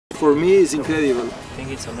for me is incredible. I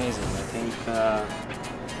think it's amazing. I think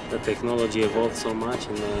the technology evolved so much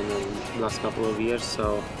in the last couple of years,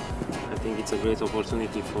 so I think it's a great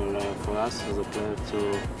opportunity for us as a player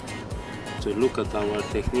to look at our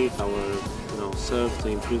technique, our serve, to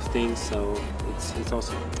improve things. So it's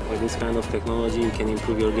awesome. With this kind of technology, you can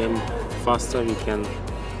improve your game faster. You can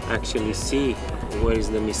actually see where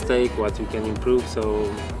is the mistake, what you can improve.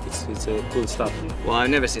 So it's a cool stuff. Well, I've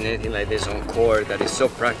never seen anything like this on court that is so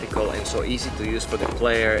practical and so easy to use for the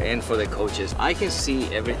player and for the coaches. I can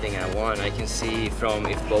see everything I want. I can see from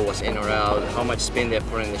if ball was in or out, how much spin they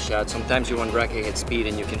put in the shot. Sometimes you want racket head speed,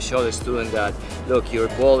 and you can show the student that, look, your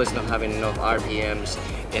ball is not having enough RPMs,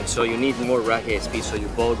 and so you need more racket head speed so your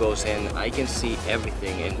ball goes in. I can see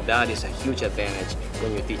everything, and that is a huge advantage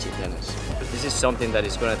when you're teaching tennis. But this is something that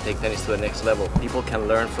is going to take tennis to the next level. People can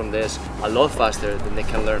learn from this a lot faster than they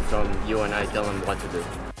can learn from you and I telling them what to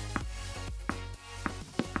do.